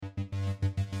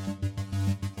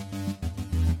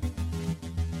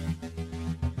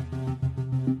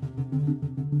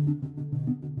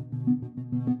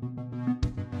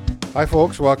Hi,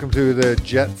 folks. Welcome to the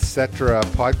Jetcetera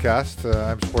podcast.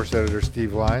 I'm sports editor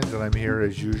Steve Lyons, and I'm here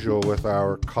as usual with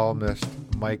our columnist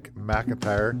Mike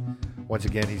McIntyre. Once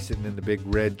again, he's sitting in the big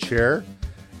red chair.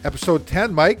 Episode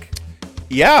 10, Mike.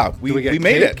 Yeah, we made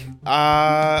cake? it.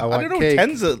 I don't know. Cake.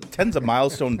 10's a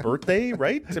milestone birthday,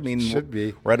 right? I mean, Should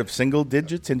be. We're out of single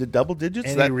digits into double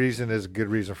digits. Any reason is a good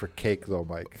reason for cake, though,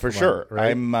 Mike. For Come sure. on,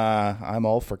 right? I'm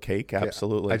all for cake.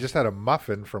 Absolutely. Yeah. I just had a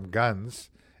muffin from Guns.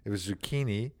 It was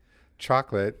zucchini,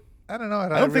 chocolate. I don't know. I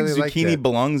don't think really zucchini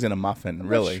belongs in a muffin,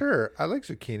 really. Sure. I like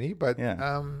zucchini, but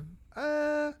Yeah.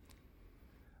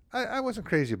 I wasn't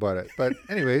crazy about it. But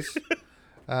anyways,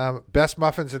 best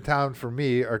muffins in town for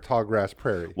me are Tall Grass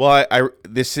Prairie. Well,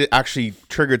 this actually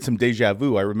triggered some deja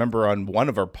vu. I remember on one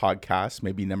of our podcasts,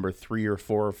 maybe number 3 or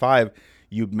 4 or 5,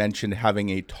 you mentioned having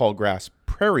a Tall Grass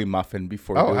Prairie muffin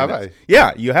before. Oh, have I?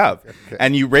 Yeah, you have. Okay.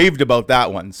 And you raved about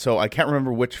that one. So I can't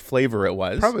remember which flavor it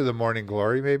was. Probably the Morning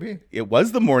Glory, maybe. It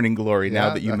was the Morning Glory. Yeah,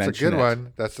 now that you mention it, that's a good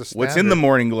one. That's the standard. What's in the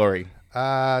Morning Glory?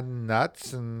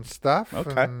 Nuts and stuff.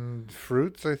 Okay. And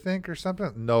fruits, I think, or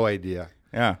something. No idea.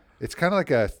 Yeah. It's kind of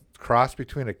like a cross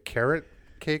between a carrot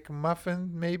cake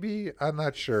muffin, maybe. I'm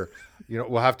not sure.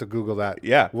 We'll have to Google that.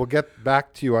 Yeah. We'll get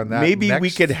back to you on that. Maybe we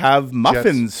could have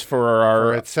muffins for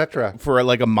our etc. for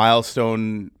like a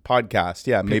milestone podcast.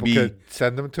 Yeah, People maybe could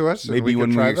send them to us. And maybe we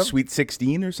when could try we're them. Sweet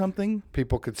 16 or something.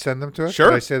 People could send them to us. Sure.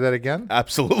 Did I say that again?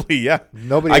 Absolutely, yeah.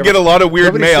 Nobody. I get a lot of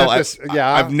weird nobody mail. sent us-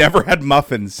 yeah. I've never had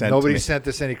muffins sent Nobody to me. sent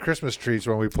us any Christmas trees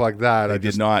when we plugged that. They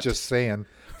did not. Just saying,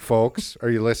 folks, are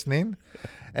you listening?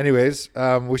 Anyways,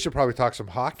 we should probably talk some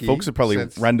hockey. Folks have probably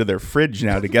run to their fridge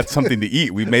now to get something to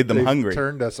eat. We made them they've hungry.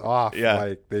 Turned us off. Yeah.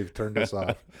 Like they've turned us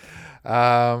off.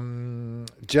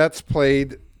 Jets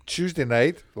played Tuesday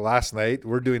night, last night.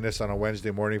 We're doing this on a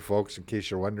Wednesday morning, folks, in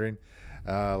case you're wondering.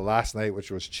 Last night,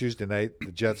 which was Tuesday night,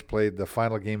 the Jets played the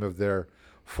final game of their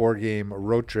 4-game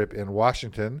road trip in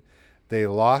Washington. They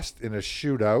lost in a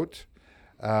shootout,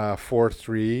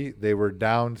 4-3. They were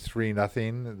down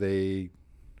 3-0.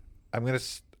 I'm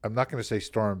not going to say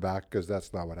storm back because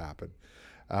that's not what happened.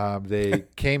 They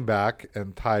came back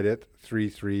and tied it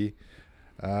 3-3,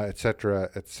 et cetera,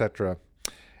 et cetera.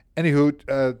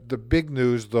 Anywho, the big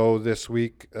news, though, this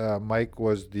week, Mike,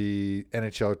 was the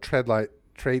NHL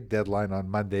trade deadline on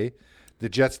Monday. The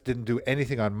Jets didn't do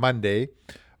anything on Monday,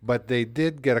 but they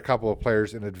did get a couple of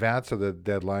players in advance of the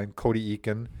deadline. Cody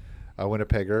Eakin, a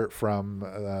Winnipegger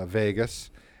from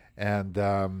Vegas. And,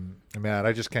 man,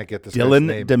 I just can't get this guy's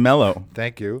name. Dylan DeMello.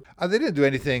 Thank you. They didn't do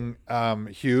anything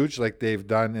huge like they've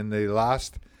done in the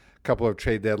last couple of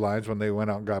trade deadlines when they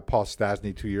went out and got Paul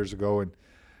Stastny 2 years ago and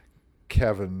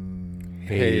Kevin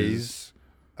Hayes.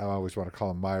 I always want to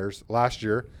call him Myers last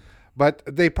year. But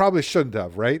they probably shouldn't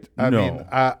have, right? I mean,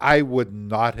 I would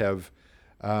not have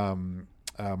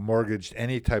mortgaged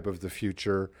any type of the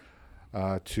future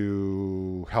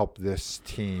to help this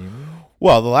team.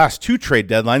 Well, the last 2 trade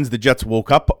deadlines, the Jets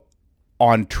woke up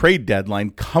on trade deadline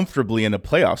comfortably in a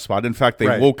playoff spot. In fact,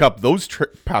 they woke up those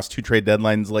past 2 trade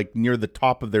deadlines like near the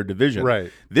top of their division.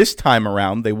 Right. This time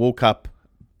around, they woke up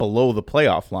below the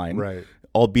playoff line,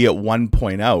 albeit 1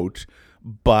 point out,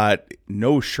 but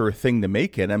no sure thing to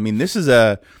make it. I mean, this is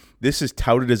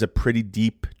touted as a pretty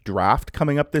deep draft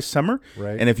coming up this summer.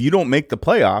 Right. And if you don't make the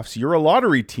playoffs, you're a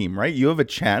lottery team, right? You have a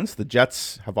chance. The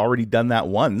Jets have already done that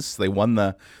once. They won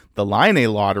the Line A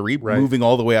lottery, moving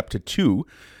all the way up to 2.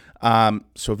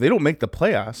 So if they don't make the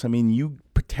playoffs, I mean, you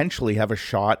potentially have a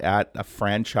shot at a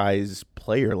franchise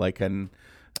player like an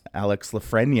Alex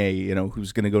Lafreniere,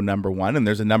 who's going to go number 1. And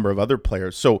there's a number of other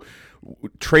players. So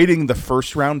trading the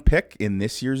first round pick in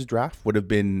this year's draft would have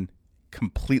been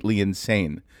completely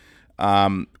insane.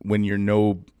 When you're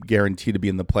no guarantee to be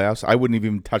in the playoffs. I wouldn't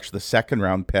even touch the second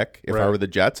round pick if I were the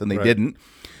Jets, and they didn't.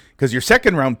 Because your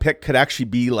second round pick could actually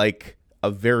be like a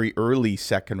very early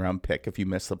second round pick if you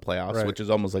miss the playoffs, which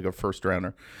is almost like a first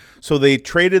rounder. So they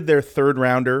traded their third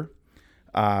rounder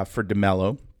for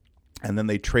DeMello, and then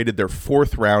they traded their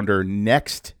fourth rounder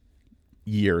next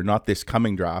year, not this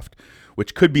coming draft,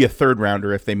 which could be a third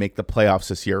rounder if they make the playoffs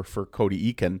this year for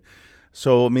Cody Eakin.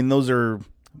 So, I mean, those are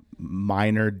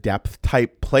minor depth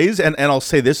type plays, and I'll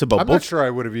say this about I'm not sure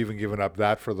I would have even given up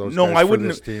that for those. No, guys I for wouldn't.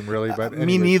 This team really, but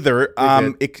me neither.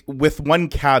 With one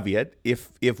caveat: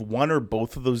 if one or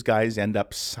both of those guys end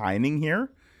up signing here,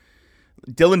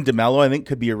 Dylan DeMello, I think,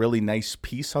 could be a really nice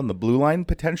piece on the blue line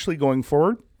potentially going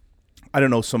forward. I don't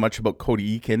know so much about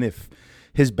Cody Eakin. If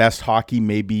his best hockey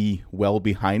may be well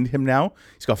behind him now,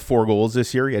 he's got 4 goals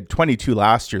this year. He had 22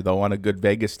 last year though on a good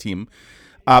Vegas team.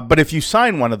 But if you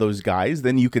sign one of those guys,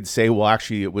 then you could say, well,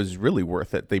 actually, it was really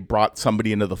worth it. They brought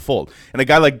somebody into the fold. And a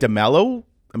guy like DeMello,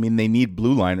 I mean, they need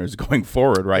blue liners going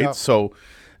forward, right? Yeah. So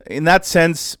in that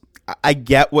sense, I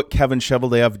get what Kevin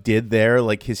Cheveldayoff did there.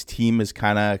 Like, his team has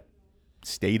kind of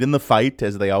stayed in the fight,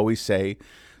 as they always say.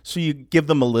 So you give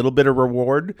them a little bit of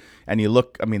reward, and you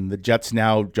look, I mean, the Jets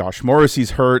now, Josh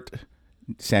Morrissey's hurt,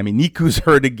 Sammy Niku's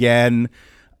hurt again.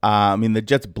 I mean, the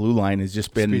Jets' blue line has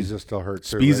just been... Spiza's still hurt.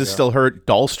 Still hurt.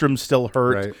 Dahlstrom's still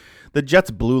hurt. Right. The Jets'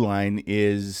 blue line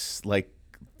is like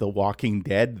the Walking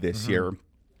Dead this year.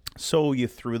 So you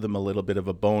threw them a little bit of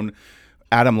a bone.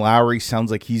 Adam Lowry sounds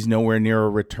like he's nowhere near a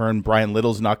return. Brian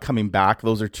Little's not coming back.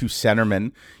 Those are two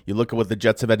centermen. You look at what the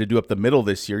Jets have had to do up the middle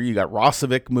this year. You got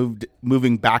Rosovic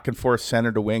moving back and forth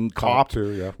center to wing. Kopp,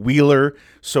 too, yeah. Wheeler.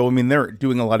 So, I mean, they're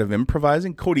doing a lot of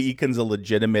improvising. Cody Eakin's a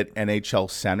legitimate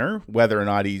NHL center, whether or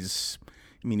not he's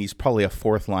probably a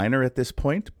fourth liner at this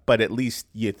point, but at least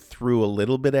you threw a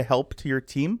little bit of help to your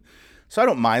team. So I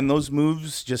don't mind those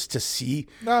moves just to see.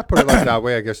 No, put it like that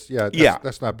way, I guess. Yeah,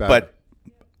 that's not bad. But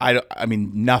I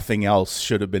mean, nothing else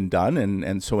should have been done,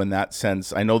 and so in that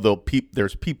sense, I know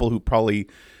there's people who probably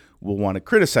will want to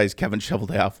criticize Kevin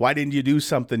Cheveldayoff. Why didn't you do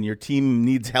something? Your team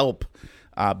needs help,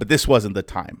 but this wasn't the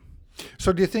time.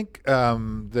 So do you think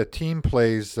the team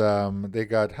plays, they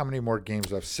got how many more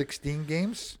games left? 16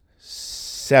 games?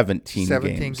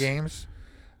 17 games.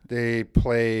 They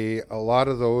play a lot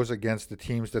of those against the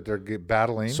teams that they're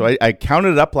battling. So I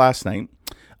counted it up last night.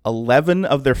 11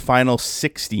 of their final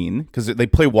 16, because they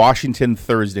play Washington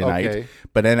Thursday night.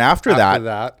 But then after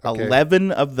that,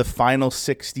 11 of the final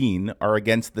 16 are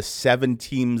against the 7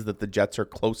 teams that the Jets are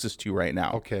closest to right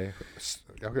now. Okay.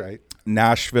 All right.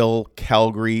 Nashville,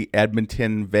 Calgary,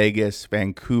 Edmonton, Vegas,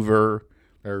 Vancouver,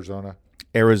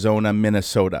 Arizona,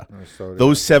 Minnesota.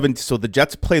 Those 7. So the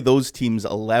Jets play those teams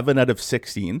 11 out of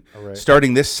 16. Right.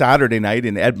 Starting this Saturday night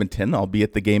in Edmonton, I'll be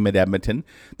at the game at Edmonton.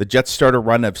 The Jets start a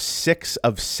run of 6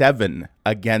 of 7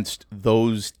 against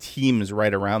those teams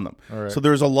right around them. Right. So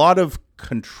there's a lot of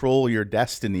control your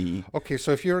destiny. Okay,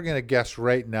 so if you were going to guess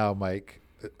right now, Mike,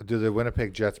 do the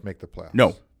Winnipeg Jets make the playoffs?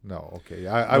 No. Okay,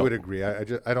 I would agree. I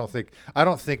don't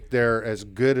think they're as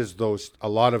good as a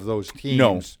lot of those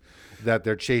teams that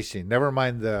they're chasing. Never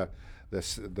mind the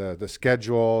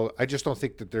schedule. I just don't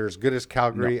think that they're as good as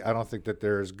Calgary. No. I don't think that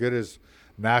they're as good as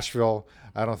Nashville.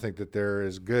 I don't think that they're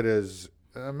as good as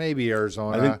maybe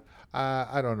Arizona.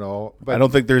 I don't know. But I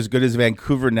don't think they're as good as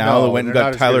Vancouver now. They went and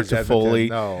got Tyler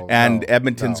Toffoli.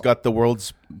 Edmonton's got the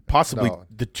world's possibly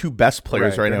the 2 best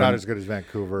players right now. They're not as good as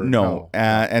Vancouver. No.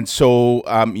 And so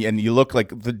and you look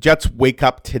like the Jets wake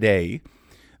up today.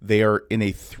 They are in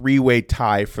a 3-way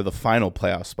tie for the final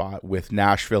playoff spot with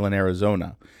Nashville and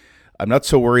Arizona. I'm not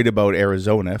so worried about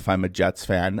Arizona if I'm a Jets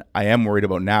fan. I am worried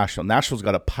about Nashville. Nashville's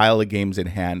got a pile of games in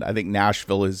hand. I think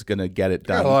Nashville is going to get it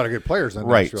done. Got a lot of good players in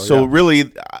right. Nashville. So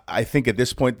really, I think at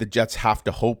this point the Jets have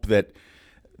to hope that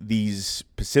these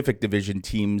Pacific Division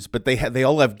teams, but they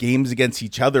all have games against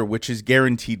each other, which is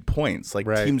guaranteed points. Like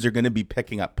teams are going to be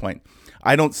picking up points.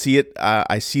 I don't see it.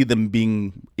 I see them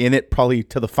being in it probably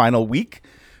to the final week,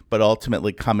 but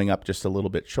ultimately coming up just a little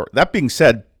bit short. That being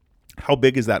said, how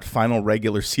big is that final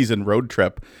regular season road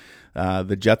trip?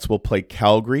 The Jets will play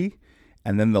Calgary,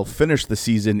 and then they'll finish the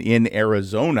season in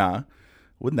Arizona.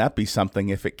 Wouldn't that be something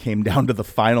if it came down to the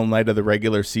final night of the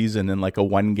regular season in like a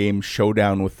 1-game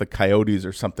showdown with the Coyotes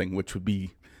or something, which would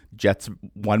be Jets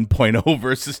 1.0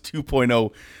 versus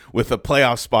 2.0 with a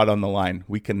playoff spot on the line.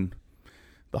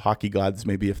 The hockey gods,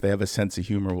 maybe if they have a sense of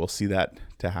humor, will see that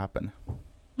to happen.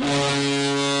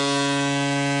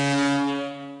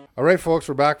 All right, folks,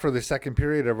 we're back for the second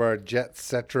period of our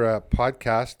Jetcetera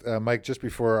podcast. Mike, just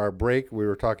before our break, we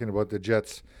were talking about the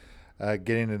Jets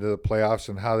getting into the playoffs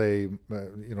and how they,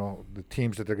 the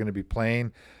teams that they're going to be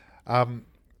playing. I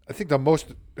think the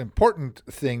most important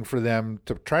thing for them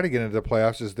to try to get into the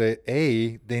playoffs is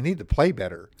they need to play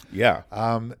better. Yeah.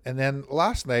 And then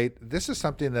last night, this is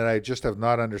something that I just have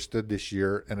not understood this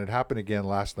year, and it happened again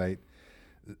last night.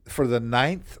 For the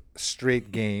 9th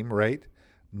straight game, right?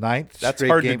 That's straight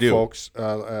hard game, to do. folks.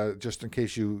 Just in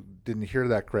case you didn't hear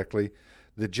that correctly,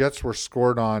 the Jets were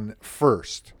scored on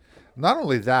first. Not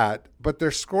only that, but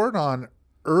they're scored on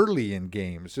early in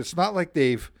games. It's not like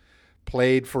they've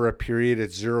played for a period at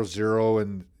 0-0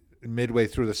 and midway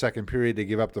through the second period they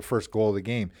give up the first goal of the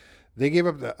game. They gave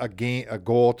up a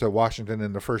goal to Washington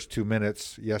in the first 2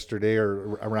 minutes yesterday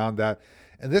or around that.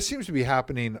 And this seems to be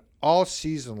happening all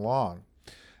season long.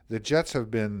 The Jets have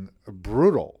been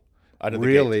brutal. Out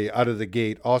of the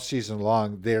gate all season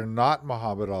long. They're not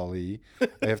Muhammad Ali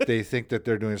if they think that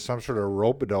they're doing some sort of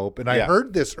rope-a-dope. And I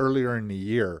heard this earlier in the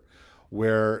year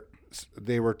where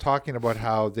they were talking about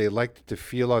how they liked to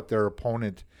feel out their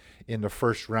opponent in the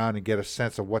first round and get a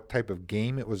sense of what type of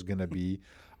game it was going to be.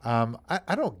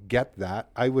 I don't get that.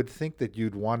 I would think that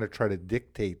you'd want to try to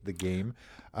dictate the game.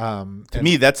 To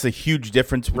me, that's a huge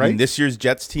difference between this year's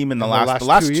Jets team and the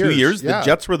last 2 years. Yeah. The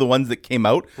Jets were the ones that came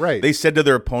out. Right. They said to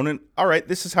their opponent, all right,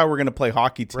 this is how we're going to play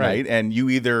hockey tonight, and you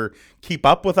either keep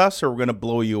up with us or we're going to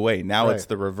blow you away. Now it's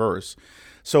the reverse.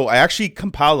 So I actually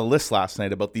compiled a list last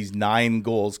night about these 9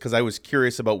 goals because I was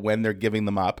curious about when they're giving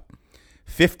them up.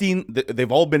 15,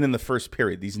 they've all been in the first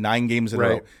period, these 9 games in a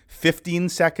row. 15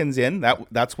 seconds in,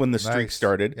 that's when the streak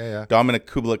started. Dominic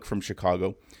Kubalik from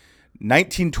Chicago.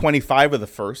 1925 of the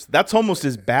first. That's almost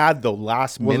as bad, though,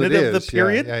 last minute of the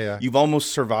period. You've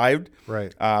almost survived.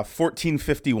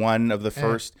 1451 of the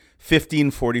first.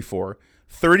 1544.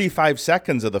 35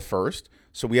 seconds of the first.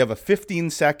 So we have a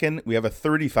 15-second. We have a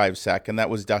 35-second. That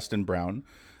was Dustin Brown.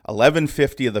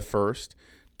 1150 of the first.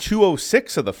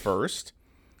 206 of the first.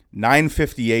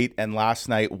 958, and last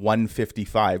night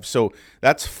 155. So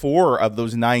that's 4 of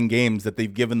those 9 games that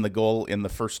they've given the goal in the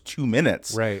first 2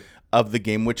 minutes of the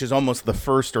game, which is almost the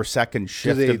first or second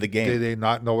shift of the game. Do they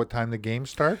not know what time the game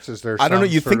starts? Is there? I don't know.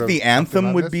 You think the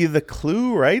anthem would be the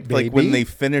clue, right? Maybe. Like when they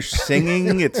finish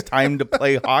singing, it's time to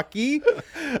play hockey.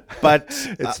 But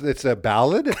it's a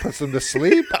ballad. It puts them to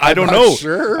sleep. I don't know.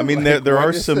 Sure. I mean, there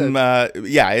are some.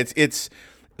 It's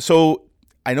so.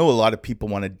 I know a lot of people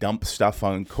want to dump stuff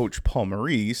on Coach Paul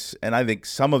Maurice, and I think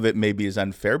some of it maybe is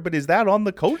unfair, but is that on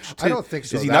the coach? I don't think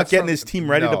so. Is he not getting his team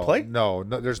ready to play? No,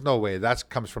 there's no way. That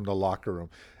comes from the locker room.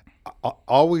 I've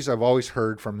always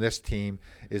heard from this team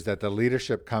is that the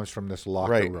leadership comes from this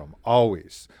locker room.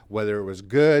 Always. Whether it was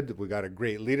good, we got a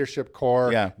great leadership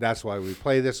core, that's why we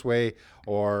play this way,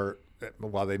 or,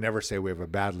 well, they never say we have a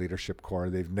bad leadership core.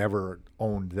 They've never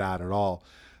owned that at all.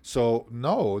 So,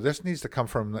 no, this needs to come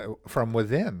from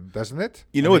within, doesn't it?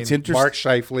 It's interesting. Mark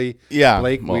Scheifele,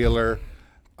 Blake Wheeler,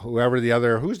 whoever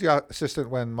who's the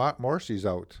assistant when Morrissey's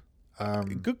out?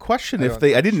 Good question.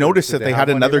 I didn't notice that they had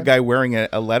another guy wearing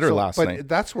a letter last night. But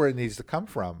that's where it needs to come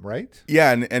from, right?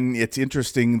 Yeah, and it's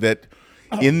interesting that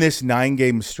in this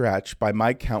 9-game stretch, by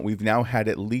my count, we've now had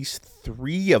at least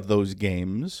 3 of those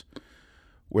games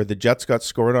where the Jets got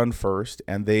scored on first,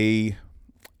 and they,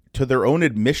 to their own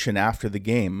admission after the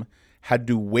game, had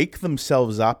to wake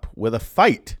themselves up with a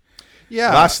fight.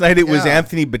 Yeah. Last night it was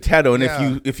Anthony Boteto,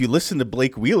 and if you listen to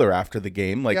Blake Wheeler after the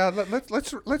game,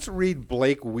 let's read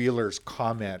Blake Wheeler's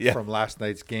comment from last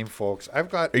night's game, folks. Are you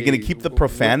going to keep the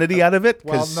profanity out of it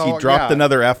because he dropped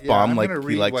another F-bomb like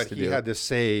he likes to do? He had to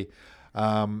say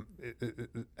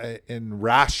in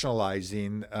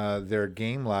rationalizing their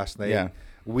game last night. Yeah.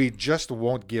 We just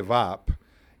won't give up.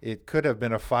 It could have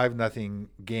been a 5-0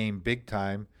 game, big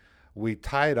time. We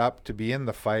tied up to be in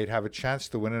the fight, have a chance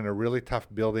to win in a really tough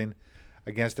building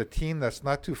against a team that's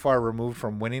not too far removed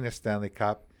from winning a Stanley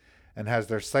Cup and has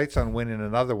their sights on winning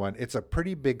another one. It's a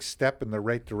pretty big step in the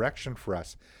right direction for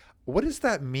us. What does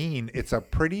that mean? It's a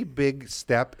pretty big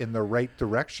step in the right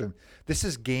direction. This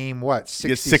is game,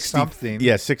 60-something?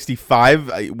 Yeah,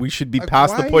 65. We should be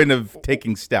past the point of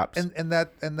taking steps. And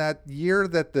that year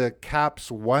that the Caps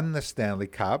won the Stanley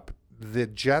Cup, the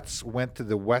Jets went to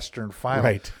the Western Final.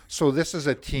 Right. So this is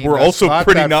a team we're also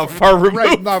not far removed.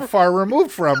 Right, not far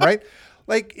removed from, right?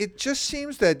 Like, it just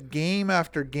seems that game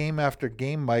after game after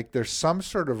game, Mike, there's some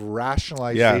sort of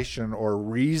rationalization or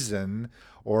reason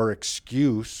or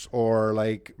excuse or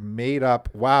like made up,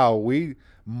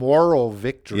 moral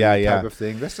victory type of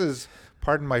thing. This is,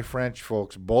 pardon my French,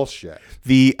 folks, bullshit.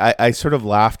 I sort of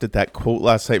laughed at that quote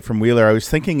last night from Wheeler. I was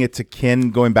thinking it's akin,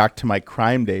 going back to my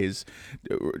crime days,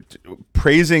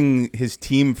 praising his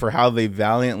team for how they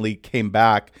valiantly came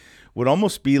back would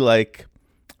almost be like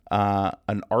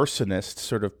an arsonist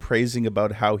sort of praising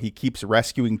about how he keeps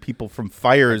rescuing people from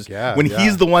fires when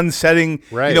he's the one setting,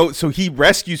 so he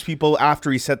rescues people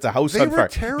after he sets a house on fire.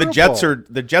 Terrible.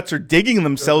 The Jets are digging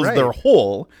themselves their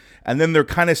hole, and then they're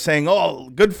kind of saying, "Oh,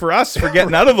 good for us for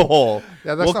getting out of the hole."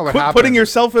 That's not what quit happened. Putting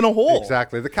yourself in a hole.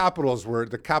 Exactly. The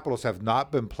Capitals have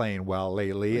not been playing well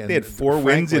lately. They had 4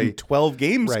 wins in 12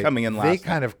 games coming in last. They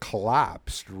kind of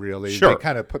collapsed, really. Sure. They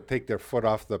kind of take their foot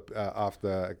off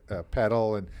the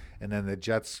pedal, and then the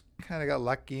Jets kind of got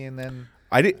lucky, and then.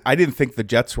 I didn't think the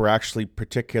Jets were actually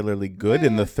particularly good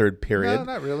in the third period. No,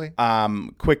 not really.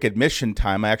 Quick admission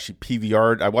time. I actually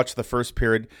PVR'd. I watched the first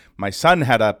period. My son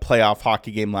had a playoff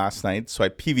hockey game last night, so I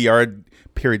PVR'd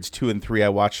periods 2 and 3. I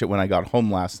watched it when I got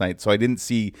home last night, so I didn't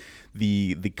see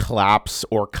the collapse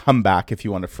or comeback, if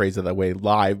you want to phrase it that way,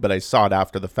 live, but I saw it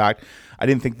after the fact. I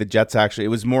didn't think the Jets actually, it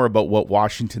was more about what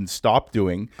Washington stopped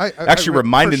doing.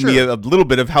 Reminded me a little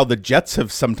bit of how the Jets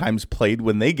have sometimes played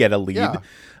when they get a lead. Yeah.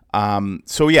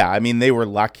 So yeah, I mean, they were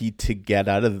lucky to get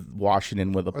out of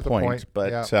Washington with a point.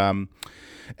 But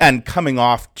and coming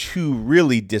off 2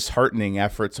 really disheartening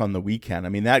efforts on the weekend. I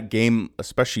mean, that game,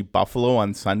 especially Buffalo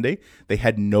on Sunday, they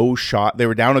had no shot. They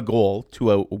were down a goal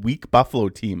to a weak Buffalo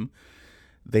team.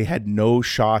 They had no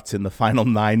shots in the final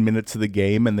 9 minutes of the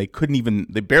game, and they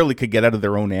barely could get out of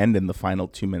their own end in the final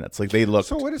 2 minutes. Like, they looked.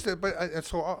 So what is it? But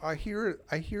I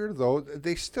hear though,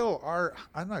 they still are.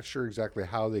 I'm not sure exactly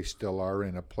how they still are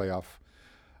in a playoff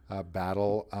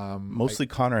battle. Mostly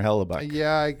Connor Hellebuck.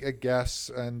 Yeah, I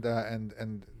guess, and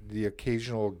the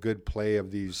occasional good play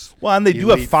of these. Well, and they do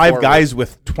have 5 forwards. guys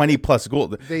with 20-plus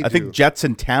goals. I think Jets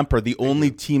and Tampa are the only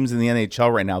teams in the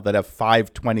NHL right now that have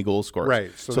 5 20-goal scorers.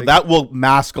 Right. So that will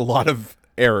mask a lot of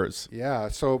errors. Yeah.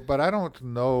 So, but I don't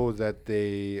know that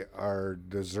they are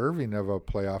deserving of a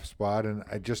playoff spot, and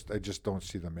I just don't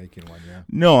see them making one. Yeah.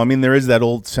 No, I mean, there is that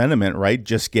old sentiment, right?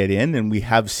 Just get in, and we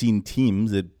have seen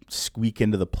teams that squeak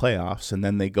into the playoffs, and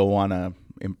then they go on a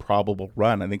improbable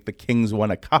run. I think the Kings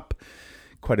won a cup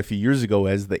quite a few years ago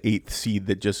as the 8th seed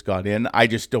that just got in. I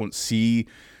just don't see.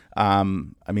 I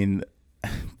mean,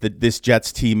 this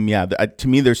Jets team. Yeah, to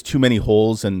me, there's too many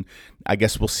holes, and I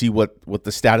guess we'll see what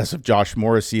the status of Josh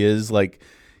Morrissey is. Like,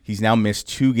 he's now missed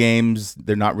 2 games.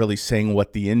 They're not really saying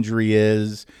what the injury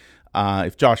is.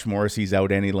 If Josh Morrissey's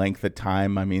out any length of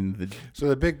time, I mean. So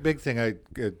the big thing I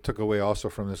took away also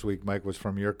from this week, Mike, was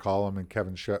from your column and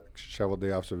Kevin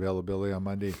Cheveldayoff's availability on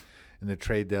Monday in the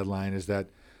trade deadline, is that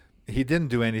he didn't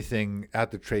do anything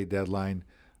at the trade deadline,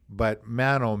 but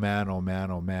man, oh man, oh man,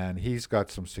 oh man, he's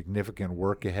got some significant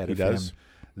work ahead of him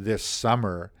this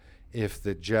summer if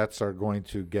the Jets are going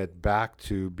to get back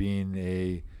to being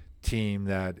a team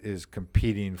that is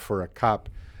competing for a cup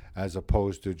as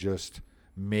opposed to just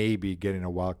maybe getting a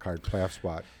wild card playoff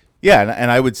spot. Yeah, and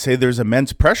I would say there's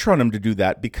immense pressure on him to do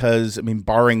that because, I mean,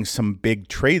 barring some big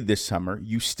trade this summer,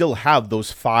 you still have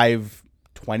those 5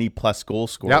 20-plus goal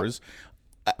scorers. Yep.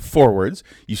 Forwards.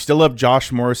 You still have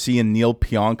Josh Morrissey and Neil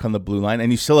Pionk on the blue line,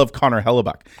 and you still have Connor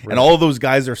Hellebuck. Right. And all of those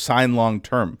guys are signed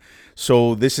long-term.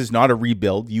 So this is not a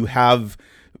rebuild. You have,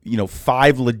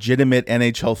 5 legitimate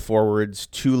NHL forwards,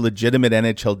 2 legitimate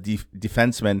NHL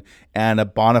defensemen, and a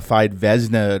bona fide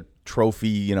Vezina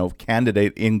trophy,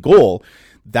 candidate in goal.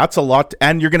 That's a lot.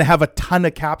 And you're going to have a ton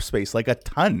of cap space, like a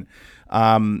ton.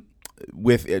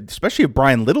 Especially if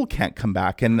Brian Little can't come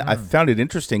back. And I found it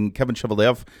interesting. Kevin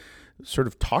Cheveldayoff sort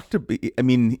of talked to,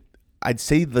 I'd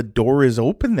say the door is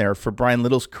open there for Brian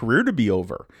Little's career to be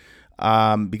over.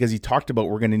 Because he talked about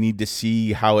we're going to need to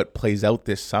see how it plays out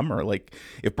this summer. Like,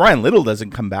 if Brian Little doesn't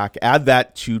come back, add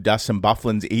that to Dustin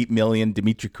Byfuglien's $8 million,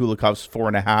 Dmitry Kulikov's $4.5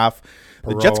 million.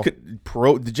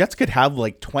 The Jets could have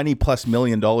like $20+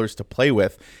 million to play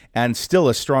with, and still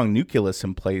a strong nucleus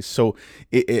in place. So,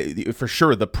 for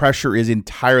sure, the pressure is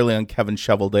entirely on Kevin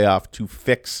Cheveldayoff to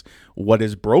fix what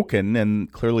is broken,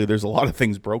 and clearly, there's a lot of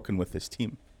things broken with this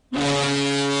team.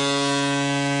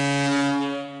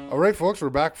 All right, folks, we're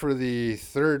back for the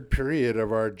 3rd period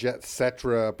of our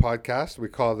Jetcetera podcast. We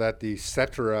call that the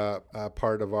Cetera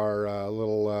part of our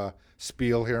little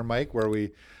spiel here, Mike, where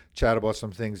we chat about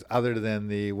some things other than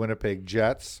the Winnipeg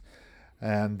Jets.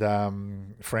 And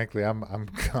frankly, I'm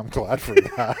glad for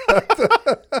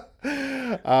that.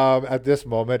 At this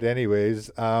moment,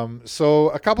 anyways. So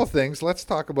a couple things. Let's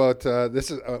talk about this.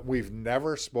 Is we've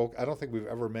never spoke. I don't think we've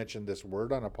ever mentioned this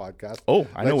word on a podcast. Oh,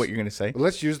 I know what you're going to say.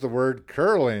 Let's use the word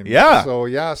curling. Yeah.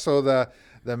 So the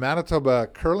Manitoba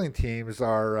curling teams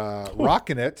are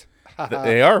rocking it.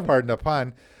 They are. Pardon the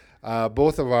pun.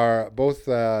 Both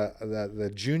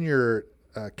the junior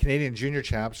Canadian junior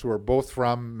champs, who are both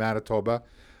from Manitoba,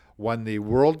 won the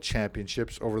World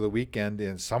Championships over the weekend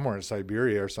in somewhere in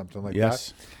Siberia or something like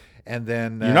that. And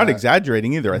then you're not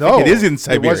exaggering either. I think it is in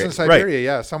Siberia. It was in Siberia, right.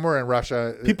 Yeah, somewhere in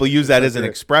Russia. People use that as an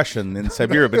expression in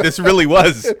Siberia, but this really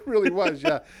was. It really was,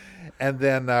 yeah. And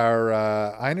then our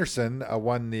Einerson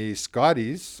won the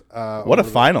Scotties. What a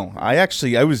final! I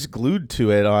was glued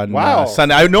to it on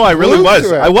Sunday. I really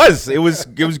was. I was. It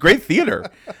was great theater.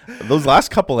 Those last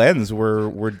couple ends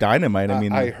were dynamite. I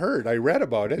mean, I read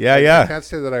about it. Yeah. I can't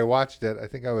say that I watched it. I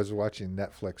think I was watching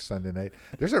Netflix Sunday night.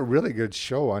 There's a really good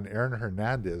show on Aaron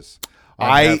Hernandez.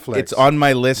 Netflix. It's on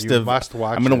my list you must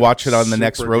watch I'm going to watch it on the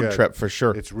next road trip for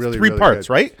sure. It's really 3 parts,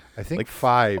 good. Right? I think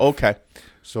 5. Okay.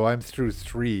 So I'm through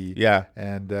 3. Yeah.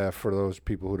 And for those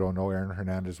people who don't know, Aaron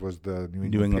Hernandez was the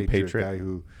New England Patriot guy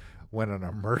who went on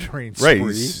a murdering spree. Right,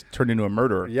 he's turned into a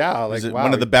murderer. Yeah,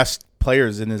 one of the best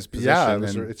players in his position. Yeah,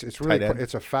 it's really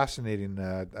it's a fascinating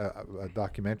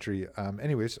documentary.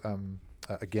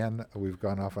 Again, we've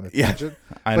gone off on a Yeah, tangent.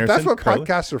 I But that's understand. what Curling.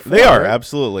 podcasts are for. They are, right?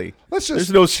 absolutely. Let's just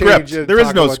There's no change script. it and There is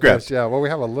talk no about script. this. Yeah, well, we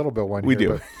have a little bit one We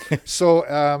here. do. So,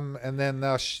 and then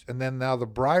now the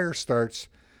Brier starts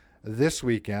this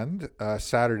weekend,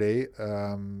 Saturday,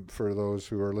 for those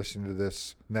who are listening to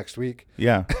this next week.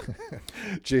 Yeah.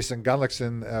 Jason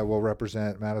Gunlickson will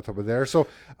represent Manitoba there. So,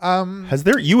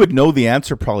 You would know the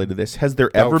answer probably to this. Has there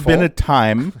ever Doubtful. been a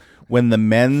time when the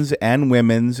men's and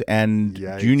women's and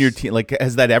Yikes. junior team, like,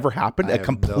 has that ever happened? I A have no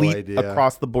complete idea.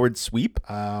 across the board sweep?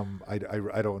 I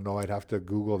don't know. I'd have to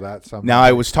Google that sometime. Now,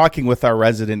 I was talking with our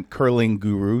resident curling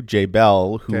guru, Jay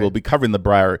Bell, who Okay. will be covering the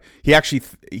Brier. He actually,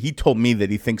 he told me that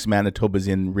he thinks Manitoba's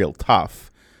in real tough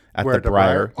at Where the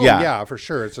Brier. Oh, yeah, for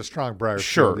sure. It's a strong Brier.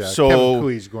 Sure. field, yeah. So- Kevin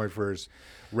Cooey's going for his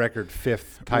record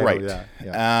 5th title. Right.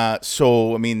 Yeah.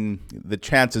 So, I mean, the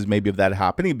chances maybe of that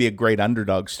happening would be a great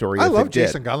underdog story. I if love it did.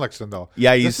 Jason Gunlickson, though.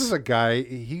 Yeah, this is a guy.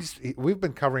 We've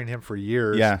been covering him for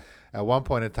years. Yeah. At one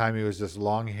point in time, he was this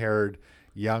long-haired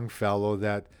young fellow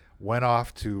that went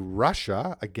off to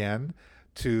Russia again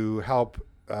to help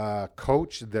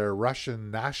coach their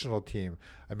Russian national team.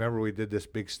 I remember we did this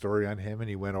big story on him, and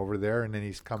he went over there, and then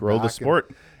he's come Grow back the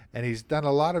sport. and he's done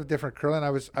a lot of different curling. I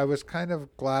was kind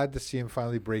of glad to see him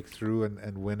finally break through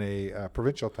and win a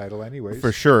provincial title. Anyways,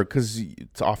 For sure, because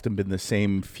it's often been the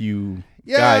same few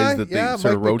guys that they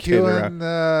sort of Mike rotate around.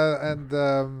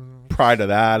 McEwen, Prior to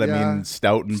that, I yeah, mean,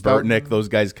 Stout and Stoughton. Burtnick, those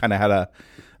guys kind of had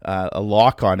a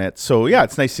lock on it. So, yeah,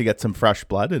 it's nice to get some fresh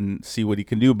blood and see what he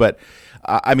can do. But,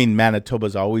 I mean,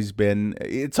 Manitoba's always been –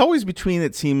 it's always between,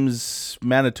 it seems,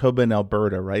 Manitoba and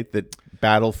Alberta, right, that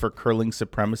battle for curling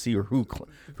supremacy, or who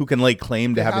can lay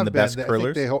claim to having the best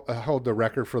curlers. I think they hold the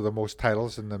record for the most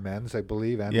titles in the men's, I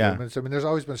believe, and Yeah. women's. I mean, there's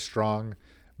always been strong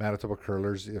Manitoba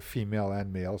curlers, female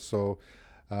and male. So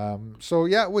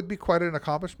yeah, it would be quite an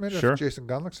accomplishment Sure. if Jason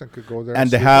Gunlickson could go there. And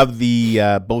to see have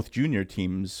the both junior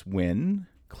teams win,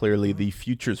 clearly the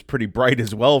future's pretty bright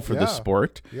as well for the Yeah.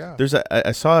 sport. Yeah. There's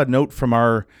I saw a note from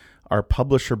our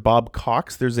publisher Bob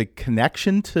Cox. There's a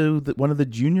connection to one of the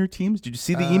junior teams. Did you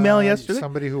see the email yesterday?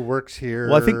 Somebody who works here.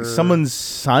 Well, I think someone's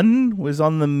son was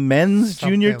on the men's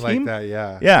junior something team. like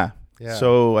that. Yeah. Yeah.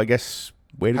 So I guess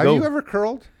way to Have go. you ever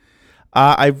curled?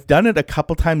 I've done it a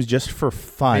couple times just for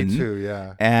fun. Me too.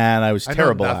 Yeah. And I was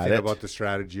terrible I know at nothing it. about the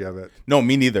strategy of it. No,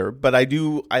 me neither. But I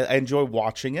do. I enjoy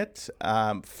watching it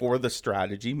for the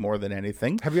strategy more than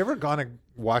anything. Have you ever gone and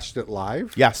watched it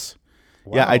live? Yes.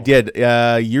 Yeah, I Wow. did.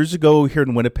 Years ago here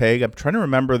in Winnipeg, I'm trying to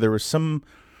remember, there was some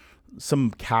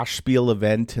cash spiel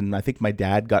event, and I think my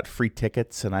dad got free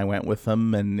tickets, and I went with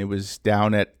him, and it was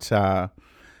down at I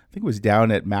think it was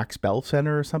down at Max Bell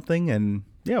Center or something, and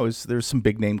yeah, there's some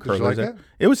big name Did you curlers. like it?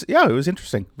 It was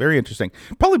interesting, very interesting.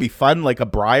 Probably be fun, like a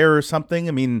Brier or something.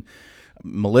 I mean,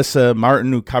 Melissa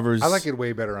Martin, who covers. I like it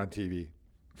way better on TV.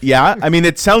 Yeah, I mean,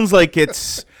 it sounds like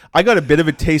it's. I got a bit of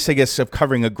a taste, I guess, of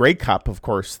covering a Grey Cup, of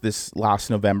course, this last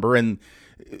November, and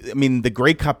I mean, the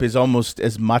Grey Cup is almost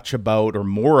as much about or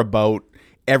more about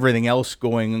everything else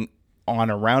going on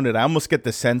around it. I almost get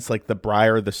the sense like the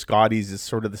Brier, the Scotties is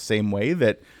sort of the same way,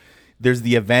 that there's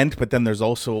the event, but then there's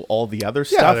also all the other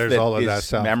stuff there's that all of is that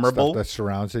stuff memorable. that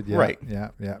surrounds it. Yeah, Right. Yeah.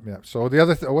 So the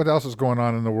other, what else is going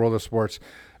on in the world of sports?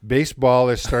 Baseball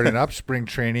is starting up, spring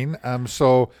training.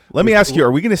 So Let me ask you: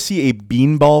 are we going to see a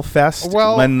beanball fest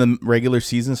when the regular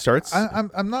season starts?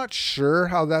 I'm not sure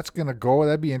how that's going to go.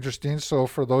 That'd be interesting. So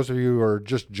for those of you who are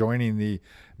just joining the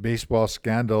baseball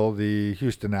scandal, the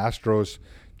Houston Astros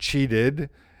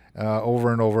cheated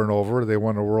over and over and over. They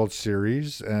won a World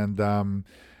Series, and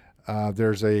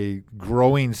there's a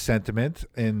growing sentiment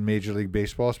in Major League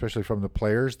Baseball, especially from the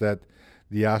players, that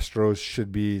the Astros should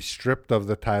be stripped of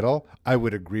the title. I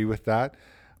would agree with that.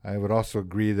 I would also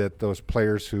agree that those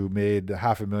players who made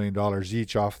 $500,000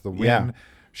 each off the win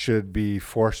should be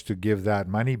forced to give that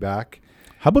money back.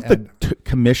 How about the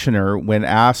commissioner, when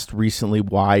asked recently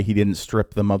why he didn't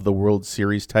strip them of the World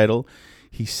Series title?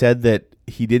 He said that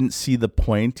he didn't see the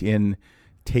point in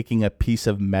taking a piece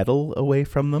of metal away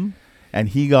from them. And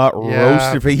he got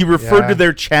roasted. He referred to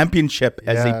their championship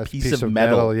as a piece of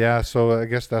metal. Yeah, so I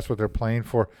guess that's what they're playing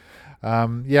for. He's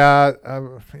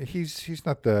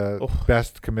not the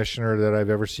best commissioner that I've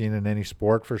ever seen in any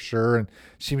sport, for sure, and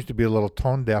seems to be a little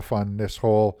tone deaf on this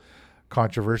whole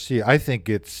controversy. I think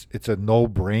it's a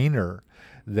no-brainer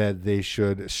that they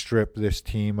should strip this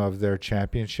team of their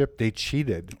championship. They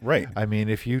cheated. Right. I mean,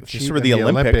 if you cheat for in the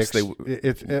Olympics,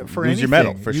 it's for lose anything, your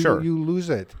medal, for sure. You lose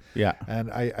it. Yeah. And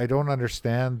I don't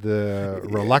understand the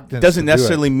reluctance. It doesn't to do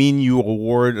necessarily mean you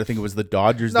award, I think it was the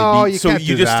Dodgers. No, they beat, you so can't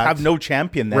you do just that. have no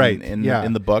champion then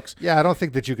in the books. Yeah, I don't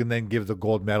think that you can then give the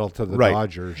gold medal to the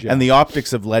Dodgers. Yeah. And the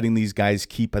optics of letting these guys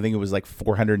keep, I think it was like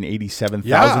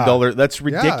 $487,000. That's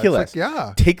ridiculous.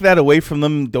 Take that away from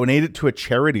them, donate it to a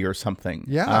charity or something.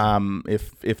 Yeah.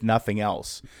 If nothing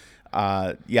else.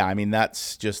 I mean,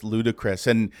 that's just ludicrous.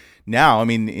 And now, I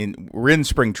mean, we're in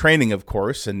spring training, of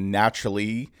course, and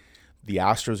naturally the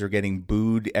Astros are getting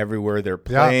booed everywhere they're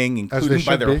playing, including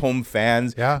by their home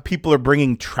fans. Yeah. People are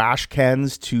bringing trash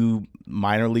cans to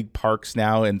minor league parks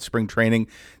now in spring training,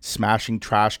 smashing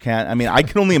trash can. I mean, I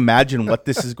can only imagine what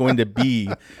this is going to be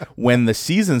when the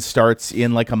season starts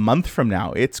in like a month from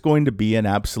now. It's going to be an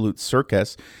absolute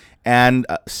circus. And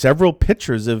several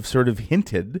pitchers have sort of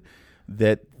hinted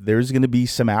that there's going to be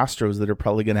some Astros that are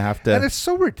probably going to have to. And it's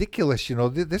so ridiculous,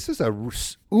 this is a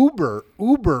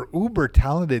uber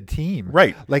talented team.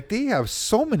 Right. Like they have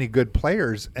so many good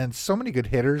players and so many good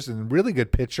hitters and really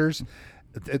good pitchers.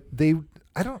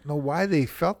 I don't know why they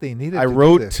felt they needed to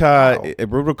do this. I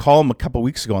wrote a column a couple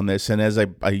weeks ago on this, and as I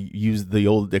used the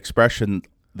old expression,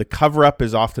 the cover-up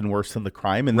is often worse than the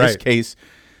crime. In this case,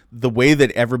 the way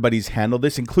that everybody's handled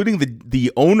this, including the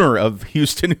owner of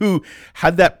Houston, who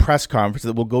had that press conference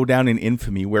that will go down in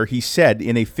infamy, where he said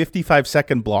in a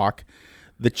 55-second block,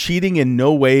 the cheating in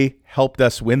no way helped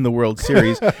us win the World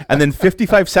Series. And then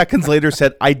 55 seconds later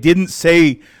said, I didn't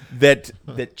say that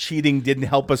cheating didn't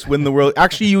help us win the World.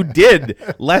 Actually, you did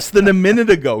less than a minute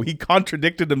ago. He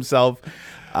contradicted himself.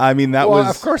 I mean,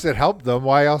 of course it helped them.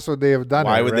 Why else would they have done it?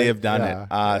 Why would they have done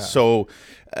it? So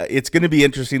it's going to be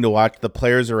interesting to watch. The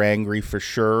players are angry for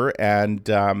sure. And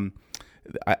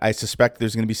I suspect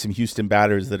there's going to be some Houston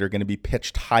batters that are going to be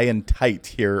pitched high and tight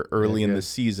here early in the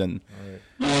season.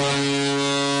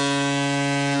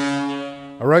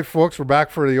 All right, folks, we're back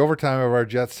for the overtime of our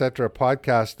Jetcetera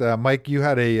podcast. Mike, you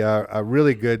had a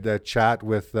really good chat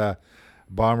with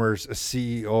Bombers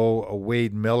CEO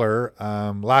Wade Miller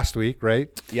last week, right?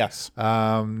 Yes.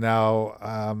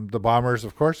 Now, the Bombers,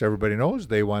 of course, everybody knows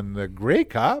they won the Grey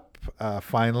Cup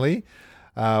finally.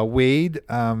 Wade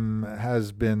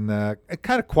has been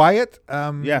kind of quiet.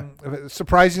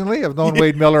 Surprisingly, I've known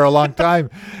Wade Miller a long time.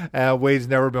 Wade's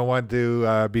never been one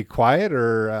to be quiet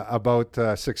or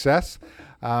about success.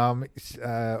 But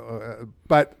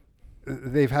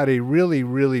they've had a really,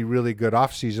 really, really good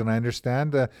offseason, I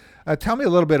understand. Tell me a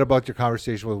little bit about your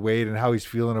conversation with Wade and how he's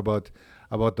feeling about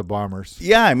the Bombers.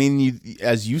 Yeah, I mean,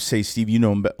 as you say, Steve, you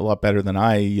know him a lot better than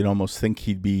I. You'd almost think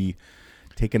he'd be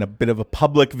taking a bit of a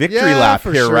public victory lap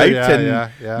here, sure. Right? Yeah.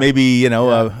 Maybe,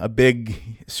 a big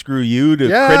screw you to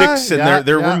critics, and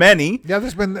there were many. Yeah,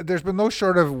 there's been no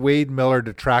short of Wade Miller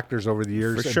detractors over the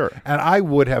years. For sure. And I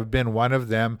would have been one of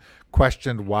them,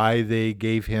 questioned why they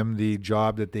gave him the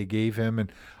job that they gave him. And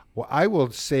I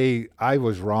will say I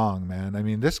was wrong, man. I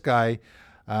mean, this guy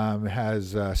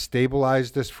has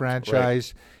stabilized this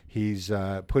franchise. Right. He's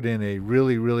put in a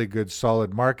really, really good,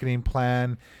 solid marketing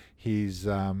plan. He's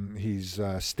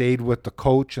stayed with the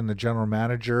coach and the general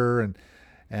manager, and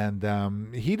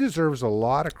he deserves a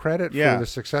lot of credit for the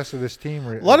success of this team.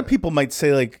 A lot of people might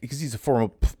say, like, because he's a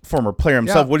former player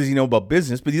himself, what does he know about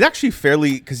business? But he's actually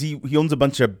fairly, because he owns a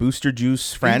bunch of Booster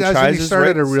Juice franchises. He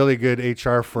started a really good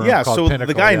HR firm called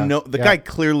Pinnacle. The guy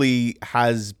clearly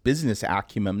has business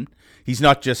acumen. He's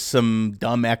not just some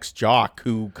dumb ex-jock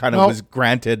who kind of was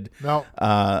granted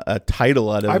a title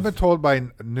out of... I've been told by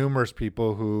numerous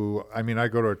people who... I mean, I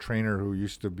go to a trainer who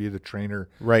used to be the trainer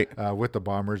with the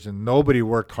Bombers, and nobody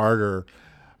worked harder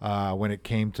when it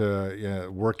came to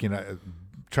working...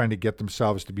 trying to get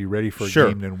themselves to be ready for a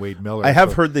game than Wade Miller. I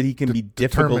have heard that he can be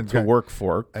difficult to work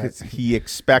for because he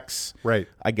expects,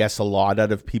 I guess, a lot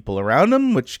out of people around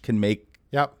him, which can make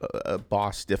a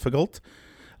boss difficult.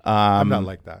 I'm not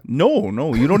like that.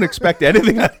 No, you don't expect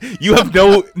anything. You have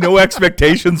no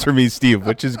expectations for me, Steve,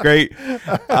 which is great.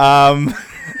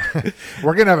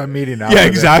 We're gonna have a meeting now. Yeah,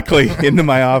 exactly. Into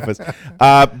my office.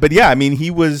 But yeah, I mean,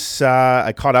 he was.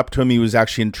 I caught up to him. He was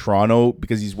actually in Toronto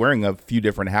because he's wearing a few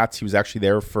different hats. He was actually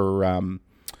there for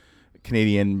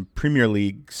Canadian Premier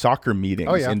League soccer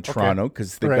meetings in Toronto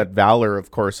because they've got Valor, of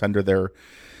course, under their.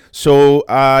 So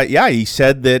he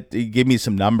said that he gave me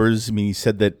some numbers. I mean, he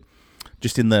said that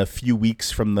just in the few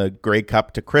weeks from the Grey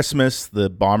Cup to Christmas, the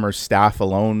Bombers staff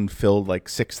alone filled like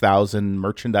 6,000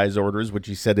 merchandise orders, which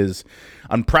he said is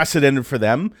unprecedented for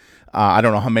them. I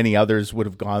don't know how many others would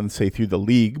have gone, say, through the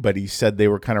league, but he said they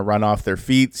were kind of run off their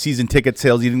feet. Season ticket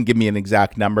sales, he didn't give me an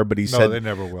exact number, but he said they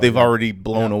never will. They've already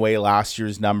blown away last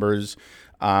year's numbers.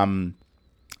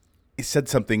 He said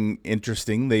something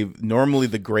interesting. Normally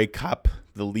the Grey Cup,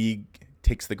 the league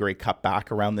takes the Grey Cup back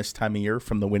around this time of year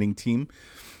from the winning team.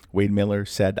 Wade Miller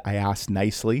said, I asked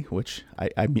nicely, which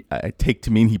I take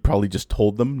to mean he probably just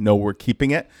told them, no, we're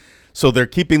keeping it. So they're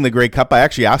keeping the Grey Cup. I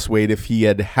actually asked Wade if he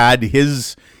had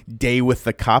his day with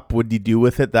the cup, what did he do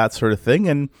with it, that sort of thing.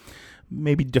 And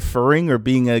maybe deferring or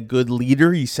being a good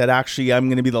leader. He said, actually, I'm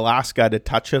going to be the last guy to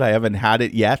touch it. I haven't had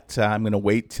it yet. I'm going to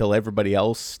wait till everybody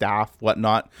else, staff,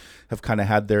 whatnot, have kind of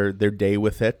had their day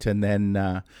with it. And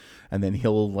then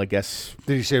he'll, I guess...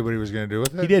 Did he say what he was going to do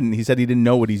with it? He didn't. He said he didn't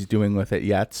know what he's doing with it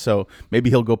yet. So maybe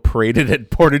he'll go parade it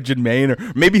at Portage and Main, or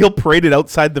maybe he'll parade it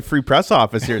outside the Free Press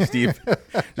office here, Steve.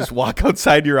 Just walk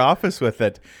outside your office with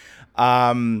it.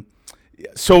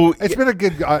 So it's been a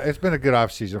good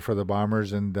off season for the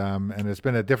Bombers, and it's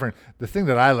been a different. The thing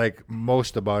that I like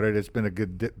most about it, it's been a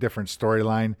good different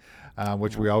storyline,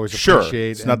 which we always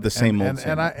appreciate. It's not the same old.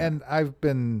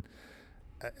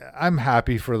 I'm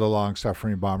happy for the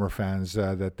long-suffering Bomber fans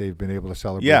that they've been able to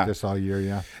celebrate this all year.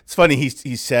 Yeah, it's funny.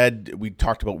 He said, we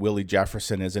talked about Willie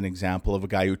Jefferson as an example of a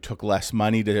guy who took less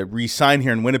money to re-sign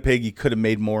here in Winnipeg. He could have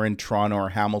made more in Toronto or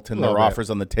Hamilton. There were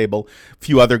offers on the table. A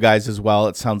few other guys as well,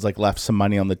 it sounds like, left some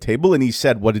money on the table. And he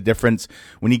said what a difference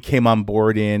when he came on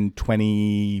board in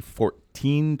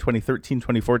 2013,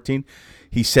 2014.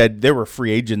 He said there were free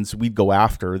agents we'd go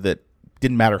after that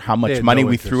didn't matter how much money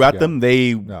we threw at them.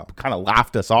 They kind of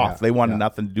laughed us off. They wanted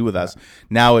nothing to do with us.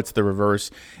 Now it's the reverse.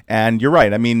 And you're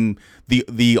right. I mean,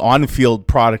 the on-field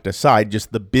product aside,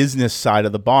 just the business side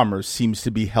of the Bombers seems to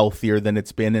be healthier than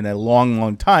it's been in a long,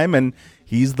 long time. And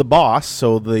he's the boss,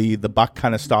 so the buck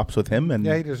kind of stops with him. And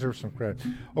he deserves some credit.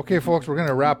 Okay, folks, we're going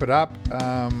to wrap it up.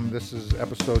 This is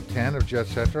episode 10 of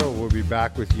Jetcetera. We'll be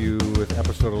back with you with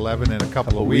episode 11 in a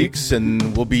couple of weeks.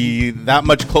 And we'll be that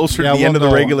much closer to the end of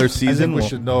the regular season. I think we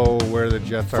should know where the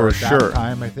Jets are at that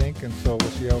time, I think, and so we'll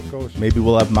see how it goes. Maybe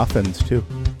we'll have muffins, too.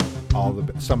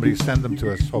 Somebody send them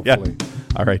to us, hopefully. Yeah.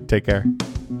 All right, take care.